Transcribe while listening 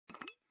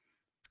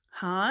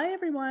Hi,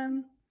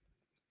 everyone.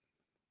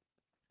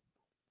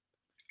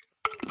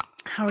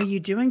 How are you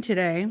doing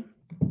today?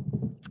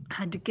 I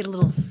had to get a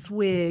little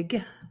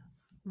swig,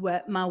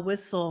 wet my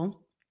whistle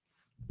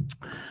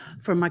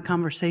from my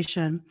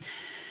conversation.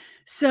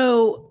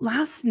 So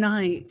last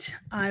night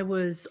I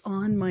was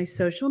on my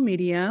social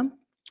media,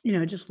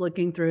 just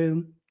looking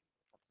through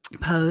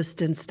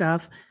posts and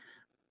stuff.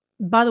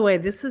 By the way,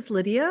 this is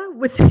Lydia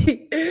with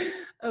the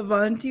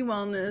Avanti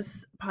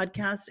Wellness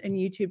podcast and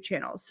YouTube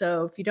channel.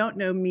 So if you don't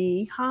know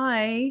me,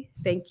 hi,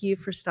 thank you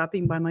for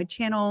stopping by my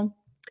channel.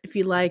 If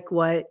you like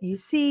what you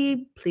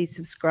see, please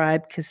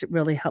subscribe because it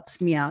really helps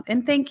me out.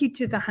 And thank you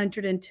to the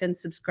 110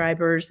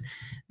 subscribers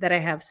that I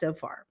have so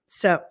far.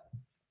 So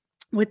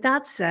with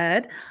that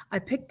said, I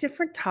picked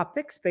different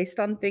topics based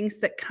on things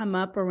that come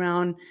up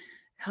around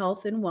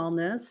health and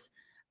wellness.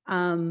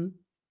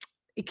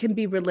 It can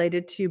be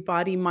related to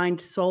body, mind,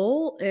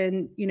 soul,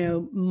 and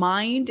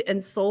mind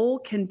and soul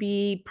can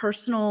be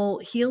personal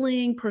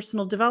healing,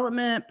 personal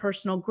development,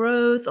 personal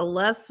growth, a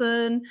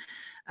lesson,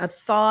 a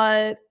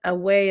thought, a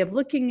way of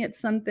looking at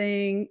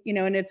something,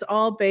 and it's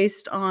all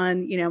based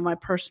on my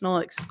personal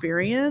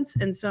experience.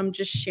 And so I'm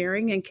just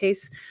sharing in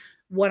case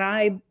what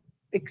I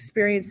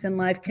experience in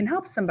life can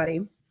help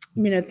somebody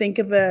think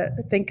of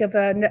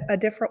a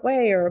different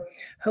way, or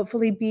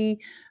hopefully be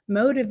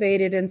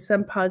motivated in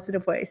some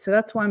positive way. So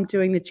that's why I'm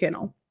doing the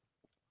channel.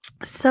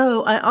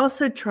 So I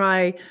also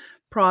try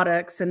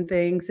products and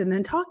things and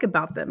then talk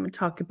about them and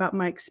talk about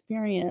my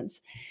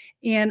experience.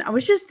 And I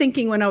was just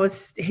thinking when I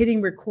was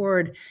hitting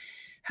record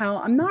how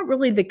I'm not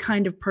really the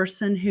kind of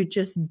person who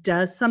just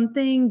does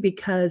something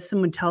because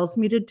someone tells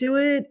me to do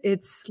it.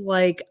 It's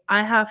like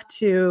I have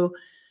to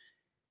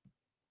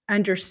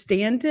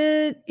understand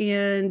it,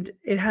 and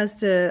it has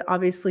to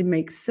obviously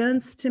make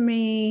sense to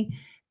me,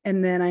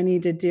 and then I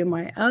need to do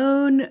my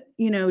own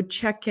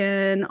check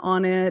in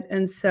on it.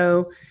 And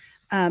so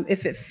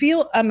if it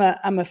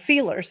I'm a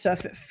feeler, so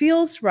if it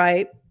feels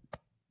right,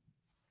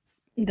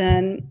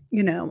 then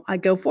I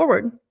go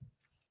forward.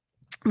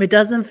 If it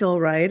doesn't feel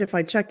right, if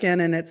I check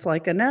in and it's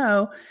like a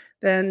no,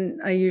 then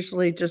I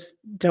usually just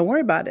don't worry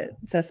about it.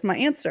 That's my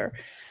answer.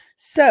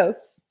 So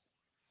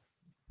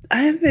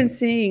I have been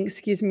seeing,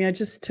 I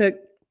just took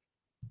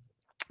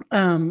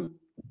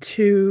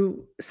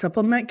 2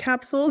 supplement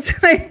capsules.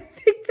 I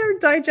think they're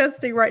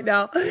digesting right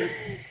now.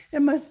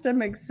 And my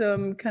stomach's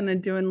kind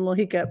of doing a little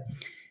hiccup.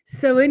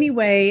 So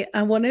anyway,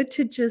 I wanted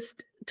to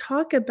just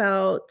talk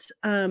about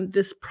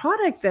this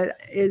product that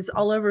is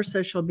all over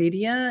social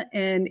media.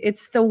 And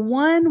it's the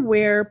one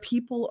where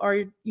people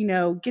are,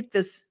 get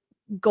this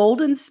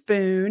golden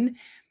spoon,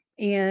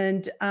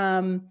 and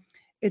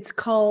it's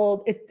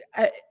called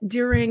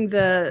during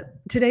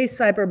today's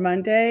Cyber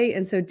Monday.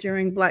 And so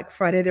during Black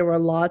Friday, there were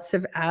lots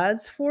of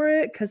ads for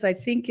it because I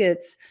think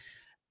it's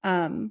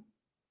kind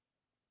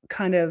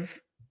of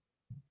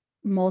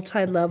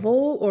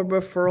multi-level or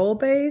referral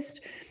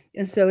based.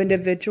 And so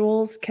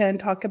individuals can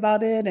talk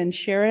about it and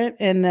share it,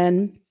 and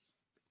then,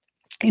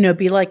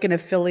 be like an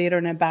affiliate or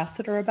an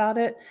ambassador about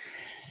it.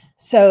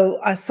 So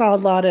I saw a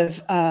lot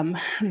of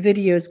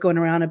videos going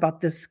around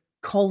about this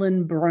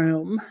colon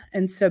broom.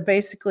 And so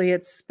basically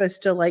it's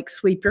supposed to like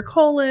sweep your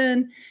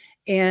colon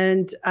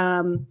and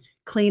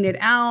clean it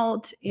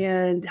out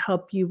and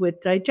help you with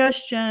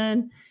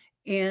digestion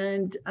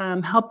and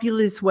help you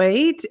lose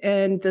weight.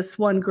 And this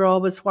one girl I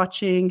was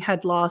watching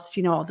had lost,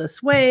 all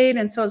this weight.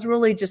 And so I was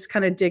really just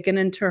kind of digging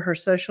into her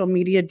social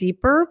media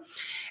deeper.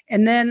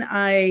 And then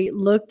I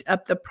looked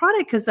up the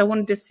product because I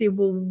wanted to see,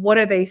 well, what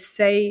do they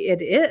say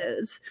it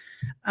is?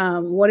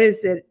 What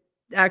is it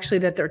actually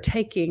that they're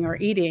taking or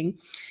eating?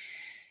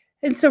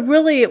 And so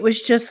really it was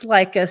just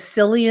like a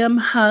psyllium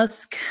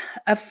husk,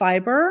 a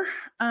fiber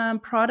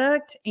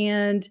product.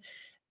 And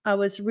I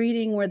was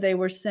reading where they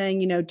were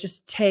saying,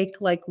 just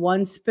take like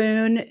 1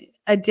 spoon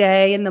a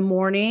day in the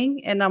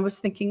morning. And I was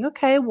thinking,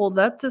 okay, well,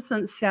 that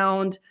doesn't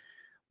sound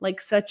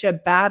like such a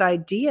bad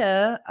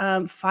idea.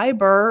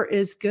 Fiber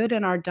is good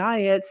in our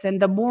diets.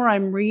 And the more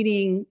I'm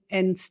reading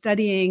and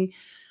studying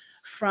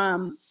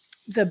from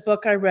the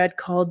book I read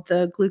called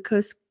The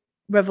Glucose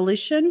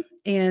Revolution,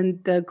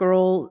 and the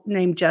girl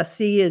named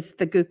Jessie is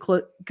the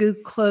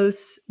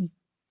glucose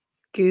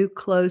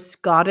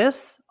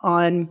goddess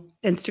on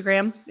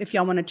Instagram, if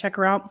y'all want to check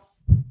her out.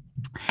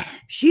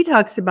 She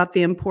talks about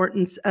the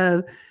importance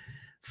of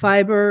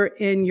fiber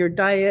in your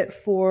diet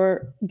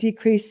for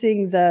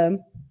decreasing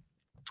the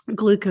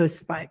glucose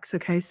spikes.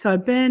 Okay. So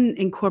I've been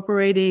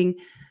incorporating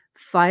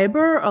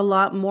fiber a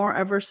lot more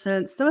ever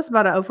since, that was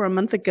about over a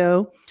month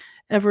ago,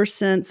 ever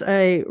since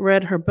I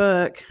read her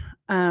book.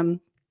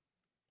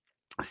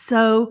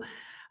 So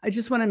I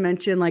just want to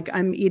mention, like,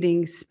 I'm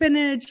eating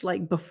spinach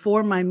like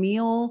before my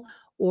meal,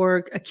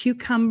 or a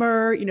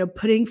cucumber,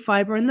 putting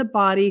fiber in the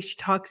body. She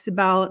talks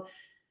about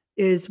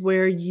is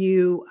where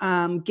you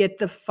get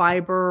the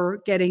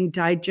fiber getting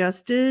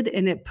digested,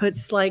 and it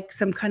puts like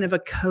some kind of a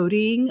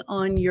coating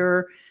on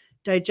your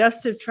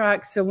digestive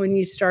tract. So when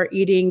you start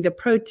eating the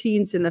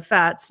proteins and the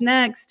fats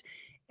next,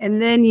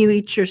 and then you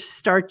eat your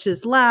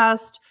starches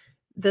last,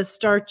 the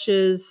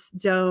starches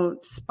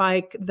don't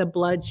spike the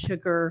blood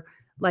sugar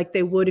like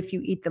they would if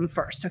you eat them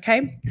first.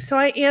 Okay. So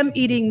I am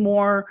eating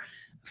more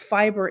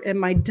fiber in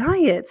my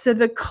diet. So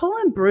the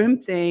Colin Broom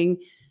thing,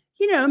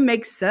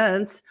 makes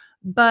sense,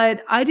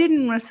 but I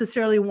didn't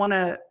necessarily want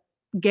to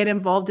get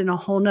involved in a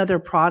whole nother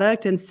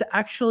product. And so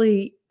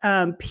actually,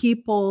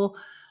 people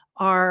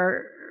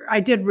I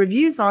did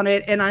reviews on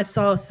it, and I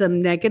saw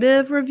some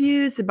negative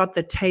reviews about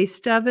the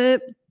taste of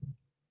it.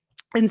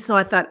 And so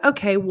I thought,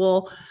 okay,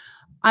 well,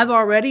 I've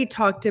already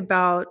talked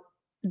about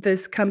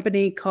this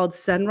company called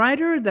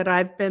Sunrider that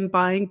I've been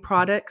buying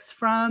products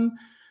from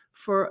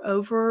for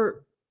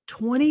over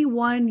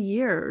 21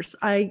 years.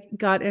 I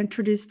got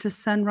introduced to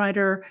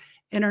Sunrider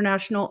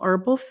International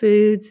Herbal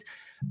Foods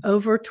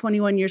over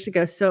 21 years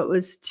ago. So it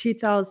was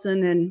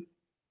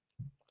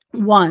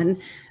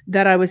 2001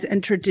 that I was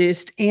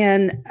introduced.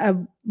 And a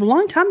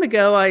long time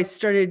ago, I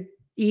started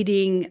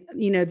eating,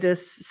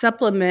 this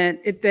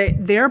supplement.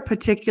 Their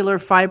particular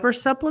fiber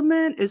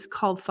supplement is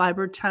called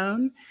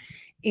Fibertone.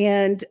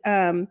 And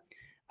I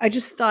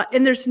just thought,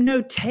 and there's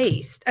no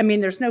taste. I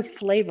mean, there's no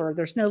flavor.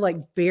 There's no like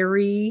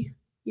berry,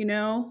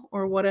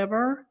 or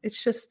whatever.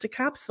 It's just a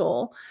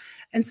capsule.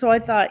 And so I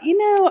thought,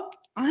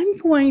 I'm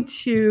going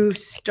to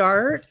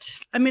start.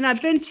 I mean,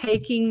 I've been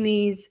taking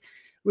these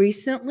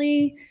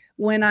recently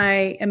when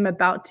I am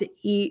about to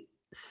eat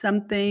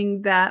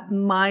something that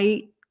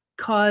might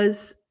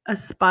cause a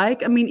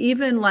spike. I mean,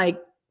 even like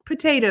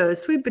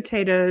potatoes, sweet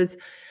potatoes,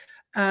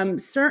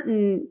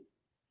 certain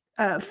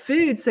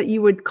foods that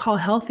you would call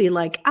healthy,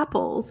 like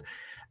apples,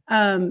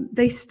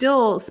 they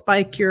still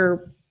spike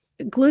your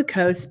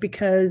glucose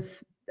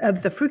because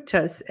of the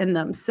fructose in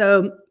them.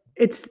 So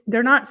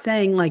they're not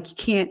saying like you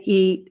can't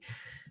eat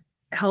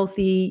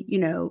healthy,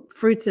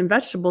 fruits and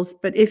vegetables,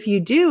 but if you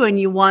do and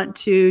you want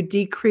to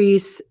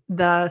decrease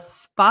the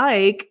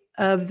spike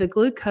of the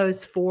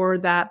glucose for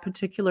that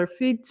particular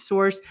food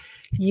source,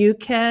 you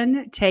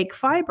can take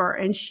fiber.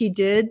 And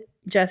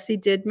Jessie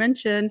did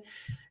mention,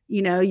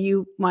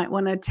 you might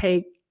want to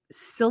take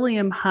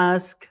psyllium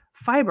husk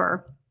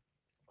fiber.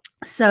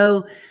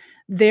 So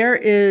there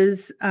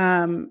is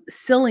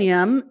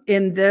psyllium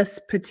in this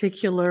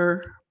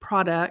particular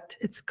product.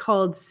 It's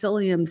called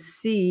psyllium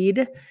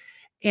seed,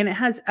 and it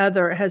has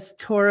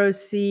toro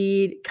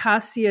seed,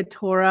 cassia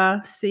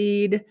tora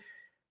seed,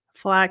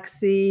 flax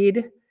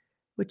seed,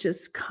 which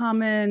is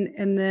common.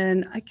 And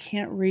then I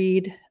can't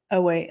read.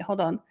 Oh, wait, hold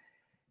on.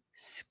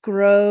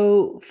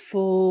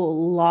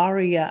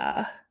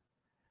 Scrofularia.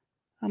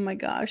 Oh my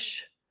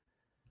gosh.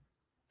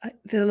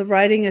 The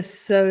writing is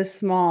so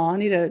small. I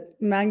need a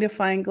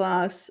magnifying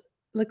glass.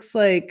 Looks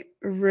like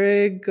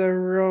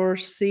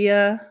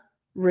Rigorosia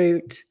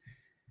root.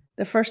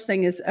 The first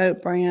thing is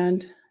oat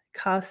brand,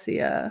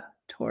 cassia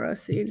tora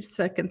seed,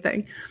 second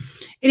thing.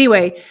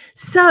 Anyway,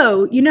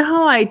 so you know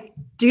how I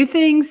do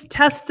things,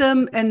 test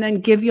them, and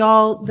then give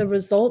y'all the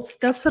results?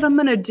 That's what I'm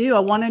going to do. I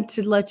wanted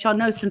to let y'all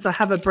know, since I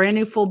have a brand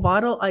new full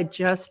bottle, I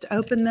just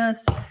opened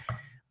this.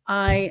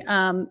 I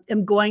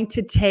am going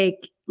to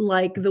take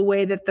like the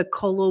way that the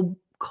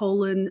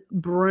Colin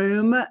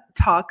Broom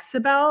talks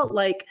about,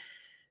 like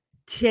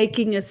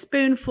taking a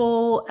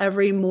spoonful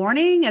every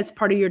morning as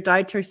part of your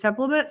dietary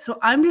supplement. So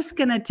I'm just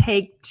going to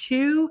take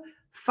 2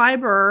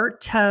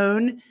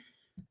 Fibertone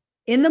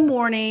in the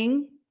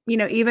morning,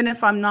 even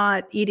if I'm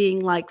not eating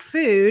like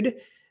food,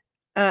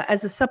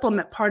 as a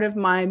supplement.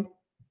 I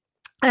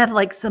have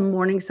like some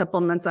morning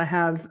supplements. I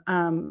have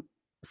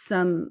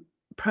some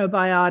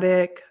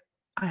probiotic.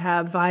 I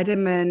have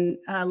vitamin,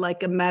 I have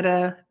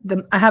a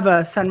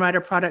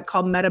Sunrider product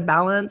called Meta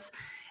Balance,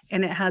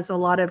 and it has a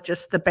lot of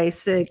just the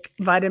basic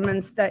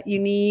vitamins that you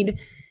need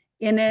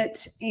in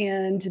it.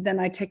 And then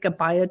I take a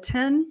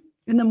biotin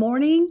in the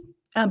morning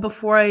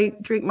before I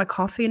drink my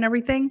coffee and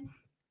everything.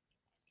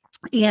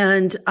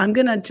 And I'm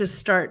going to just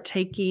start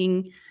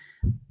taking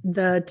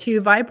the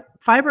 2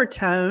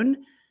 Fibertone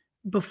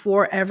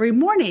before every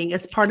morning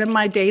as part of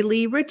my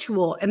daily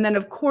ritual. And then,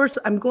 of course,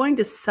 I'm going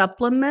to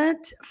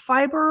supplement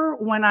fiber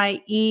when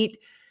I eat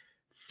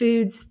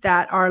foods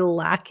that are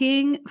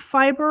lacking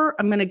fiber.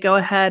 I'm going to go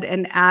ahead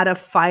and add a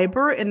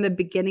fiber in the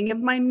beginning of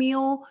my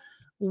meal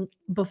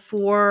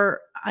before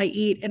I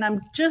eat. And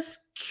I'm just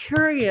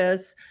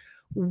curious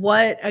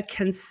what a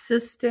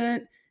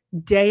consistent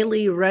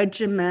daily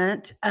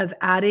regimen of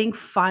adding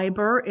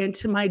fiber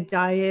into my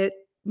diet,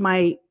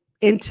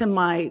 into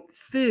my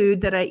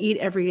food that I eat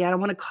every day. I don't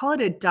want to call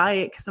it a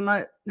diet because I'm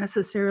not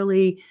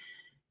necessarily,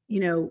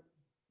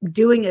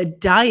 doing a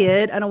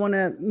diet. I don't want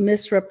to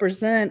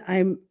misrepresent.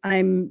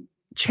 I'm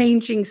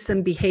changing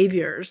some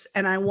behaviors,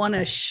 and I want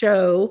to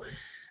show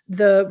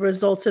the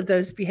results of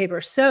those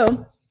behaviors.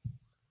 So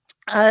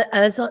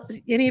as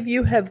any of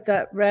you have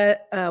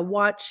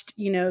watched,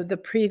 the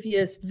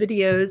previous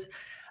videos,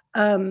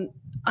 I'm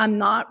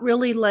not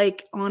really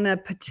like on a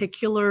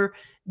particular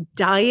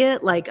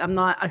diet. Like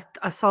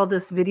I saw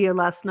this video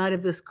last night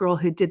of this girl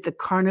who did the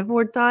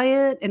carnivore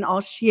diet, and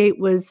all she ate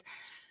was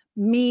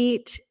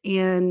meat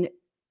and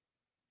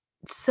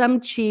some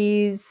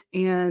cheese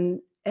and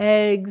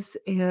eggs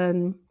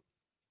and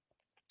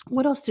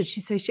what else did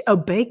she say? Oh,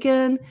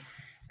 bacon.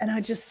 And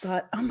I just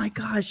thought, oh my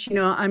gosh,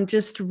 I'm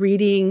just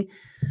reading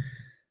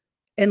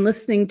and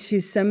listening to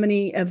so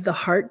many of the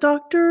heart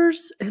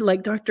doctors,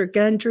 like Dr.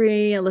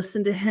 Gundry. I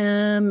listened to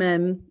him,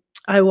 and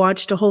I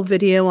watched a whole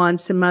video on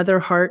some other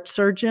heart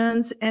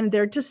surgeons, and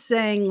they're just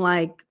saying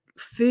like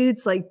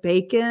foods like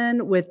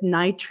bacon with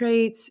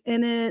nitrates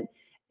in it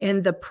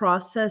and the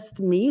processed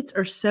meats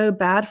are so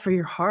bad for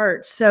your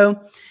heart.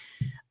 So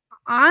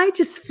I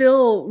just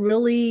feel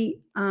really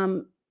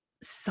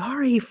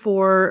sorry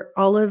for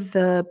all of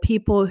the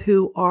people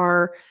who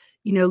are,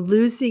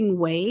 losing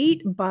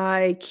weight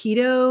by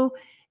keto.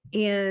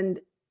 And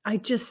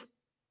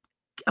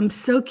I'm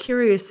so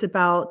curious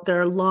about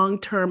their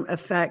long-term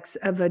effects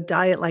of a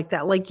diet like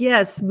that. Like,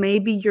 yes,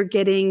 maybe you're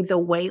getting the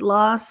weight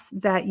loss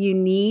that you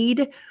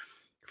need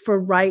for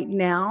right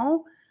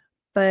now,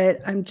 but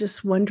I'm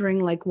just wondering,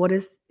 like,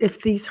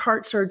 if these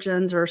heart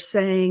surgeons are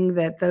saying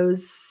that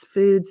those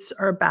foods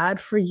are bad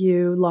for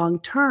you long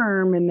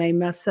term and they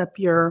mess up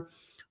your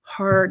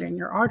heart and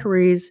your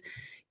arteries,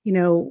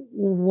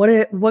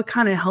 what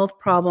kind of health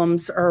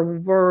problems are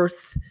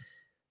worth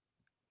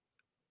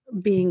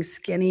being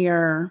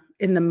skinnier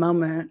in the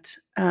moment?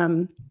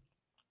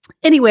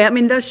 Anyway, I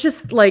mean, that's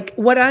just like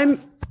what I'm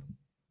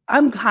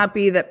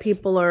happy that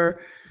people are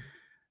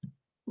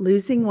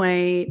losing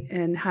weight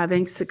and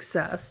having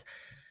success.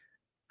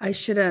 I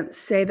shouldn't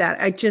say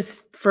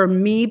that. For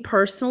me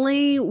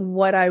personally,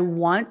 what I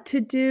want to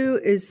do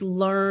is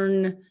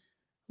learn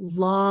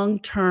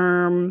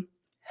long-term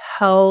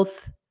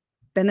health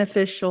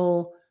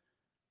beneficial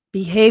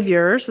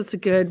behaviors. That's a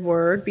good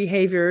word,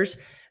 behaviors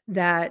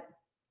that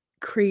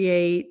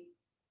create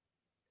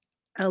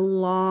a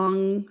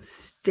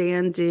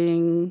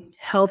long-standing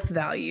health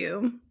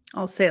value.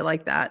 I'll say it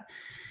like that.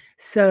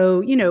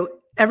 So,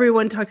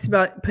 everyone talks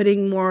about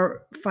putting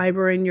more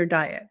fiber in your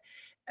diet.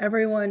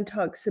 Everyone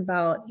talks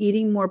about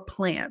eating more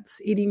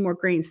plants, eating more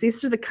greens.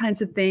 These are the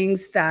kinds of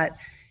things that,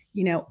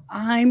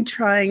 I'm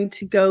trying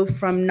to go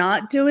from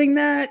not doing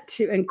that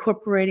to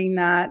incorporating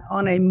that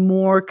on a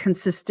more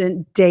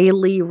consistent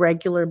daily,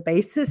 regular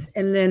basis.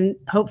 And then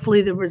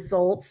hopefully the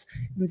results,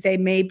 they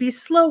may be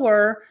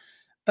slower,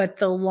 but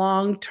the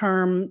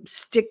long-term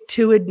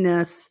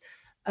stick-to-itness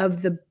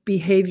of the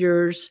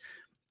behaviors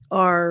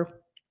are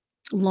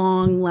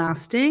long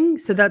lasting.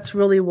 So that's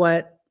really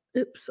what,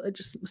 I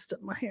just messed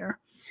up my hair.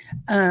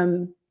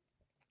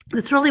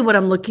 That's really what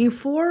I'm looking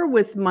for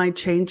with my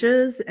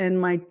changes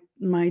and my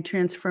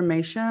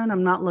transformation.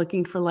 I'm not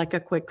looking for like a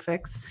quick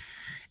fix.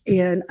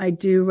 And I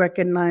do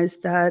recognize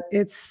that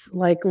it's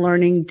like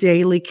learning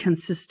daily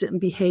consistent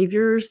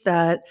behaviors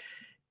that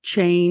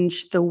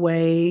change the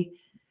way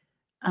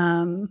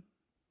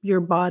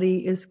your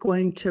body is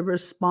going to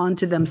respond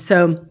to them.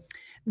 So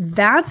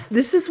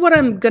this is what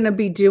I'm going to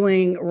be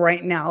doing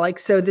right now. Like,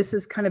 so this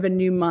is kind of a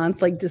new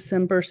month, like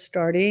December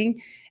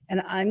starting,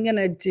 and I'm going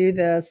to do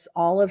this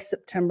all of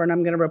September, and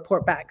I'm going to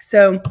report back.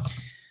 So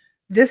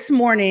this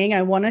morning,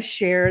 I want to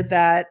share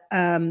that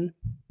I'm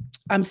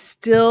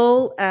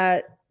still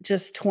at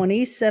just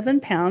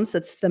 27 pounds.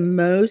 That's the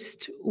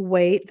most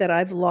weight that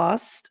I've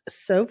lost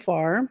so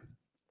far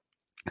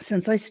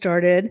since I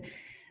started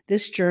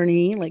this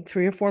journey like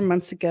 3 or 4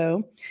 months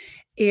ago.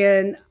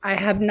 And I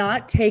have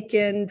not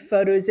taken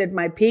photos in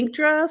my pink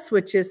dress,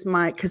 which is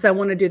because I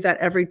want to do that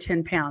every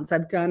 10 pounds.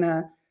 I've done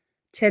a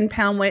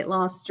 10-pound weight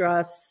loss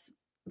dress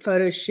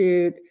photo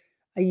shoot.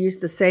 I use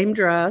the same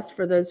dress.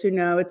 For those who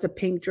know, it's a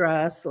pink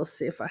dress. Let's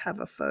see if I have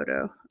a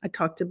photo. I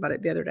talked about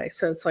it the other day.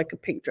 So it's like a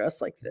pink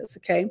dress like this,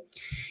 okay?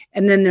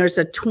 And then there's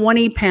a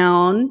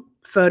 20-pound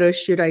photo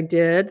shoot I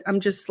did. I'm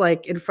just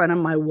like in front of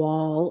my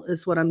wall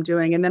is what I'm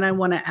doing. And then I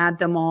want to add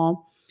them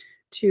all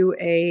to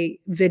a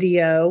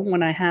video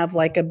when I have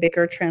like a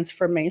bigger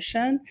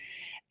transformation.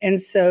 And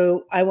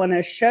so I want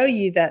to show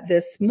you that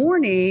this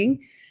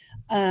morning,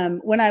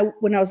 when I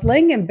was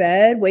laying in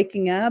bed,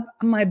 waking up,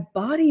 my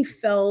body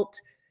felt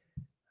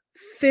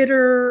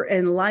fitter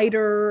and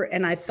lighter.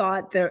 And I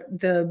thought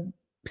the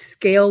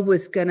scale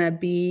was going to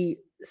be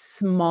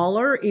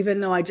smaller, even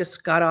though I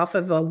just got off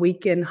of a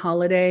weekend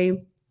holiday,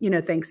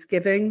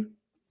 Thanksgiving.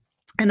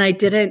 And I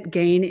didn't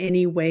gain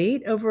any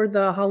weight over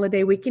the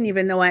holiday weekend,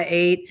 even though I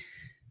ate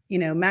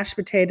mashed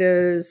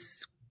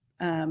potatoes.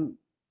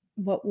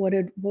 What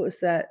was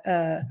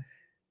that?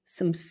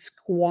 Some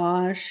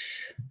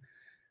squash.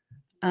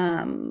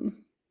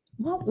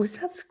 What was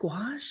that?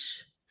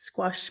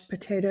 Squash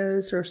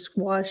potatoes or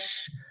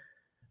squash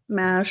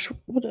mash.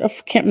 I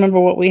can't remember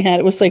what we had.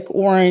 It was like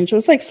orange. It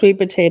was like sweet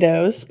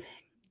potatoes,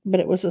 but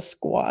it was a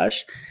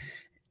squash.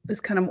 It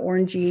was kind of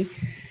orangey.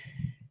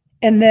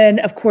 And then,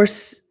 of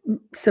course,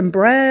 some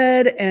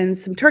bread and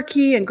some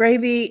turkey and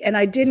gravy. And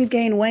I didn't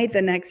gain weight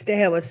the next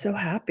day. I was so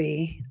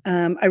happy.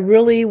 I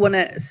really want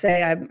to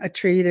say I'm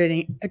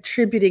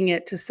attributing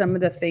it to some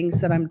of the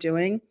things that I'm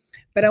doing.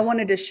 But I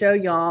wanted to show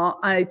y'all.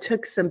 I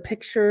took some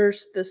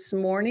pictures this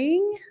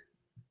morning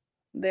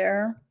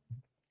there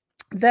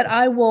that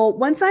I will,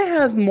 once I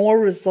have more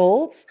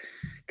results,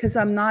 because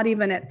I'm not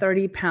even at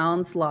 30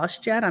 pounds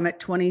lost yet. I'm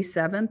at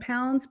 27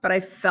 pounds, but I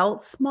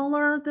felt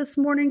smaller this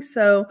morning.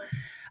 So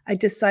I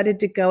decided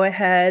to go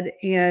ahead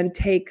and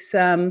take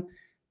some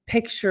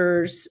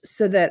pictures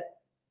so that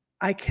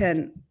I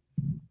can,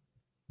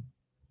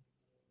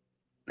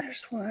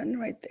 there's one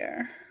right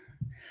there,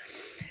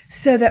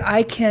 so that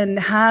I can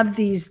have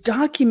these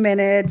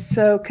documented.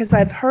 So, because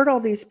I've heard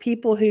all these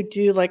people who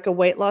do like a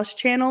weight loss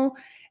channel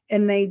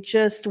and they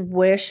just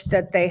wish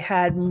that they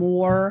had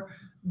more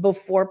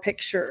before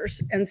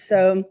pictures. And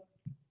so,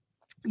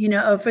 you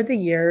know, over the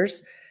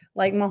years,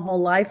 like my whole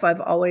life, I've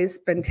always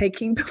been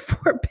taking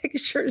before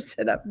pictures,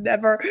 and I've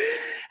never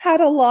had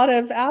a lot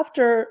of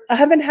after. I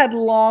haven't had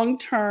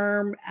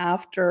long-term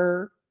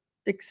after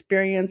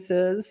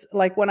experiences.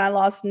 Like when I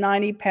lost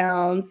 90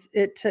 pounds,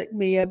 it took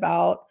me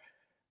about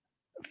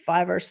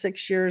 5 or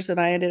 6 years, and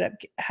I ended up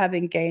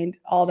having gained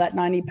all that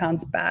 90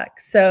 pounds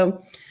back.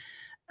 So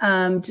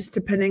just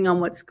depending on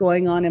what's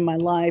going on in my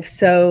life.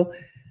 So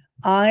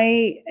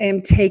I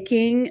am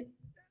taking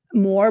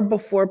more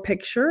before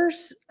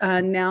pictures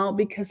now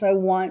because I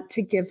want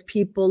to give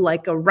people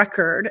like a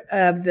record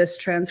of this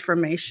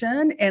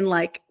transformation. And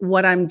like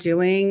what I'm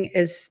doing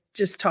is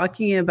just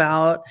talking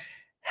about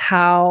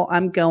how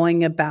I'm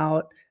going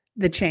about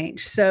the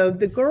change. So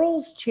the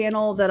girls'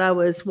 channel that I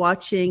was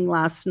watching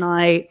last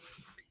night,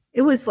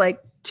 it was like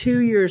 2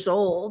 years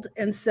old.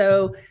 And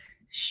so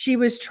she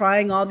was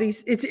trying all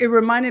these, it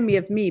reminded me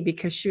of me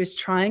because she was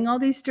trying all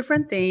these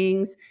different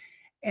things.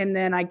 And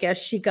then I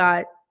guess she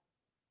got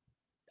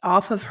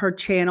off of her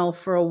channel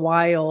for a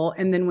while.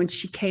 And then when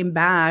she came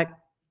back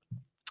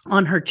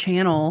on her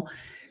channel,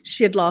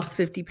 she had lost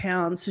 50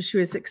 pounds. So she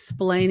was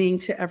explaining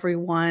to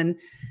everyone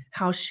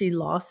how she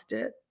lost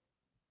it.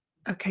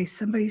 Okay,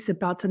 somebody's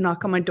about to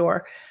knock on my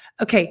door.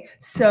 Okay,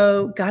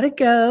 so gotta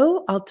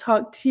go. I'll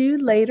talk to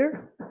you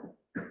later.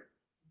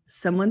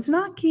 Someone's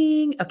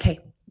knocking. Okay,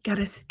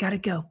 gotta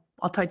go.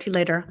 I'll talk to you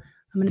later.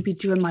 I'm gonna be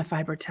doing my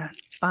Fibertone.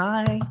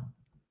 Bye.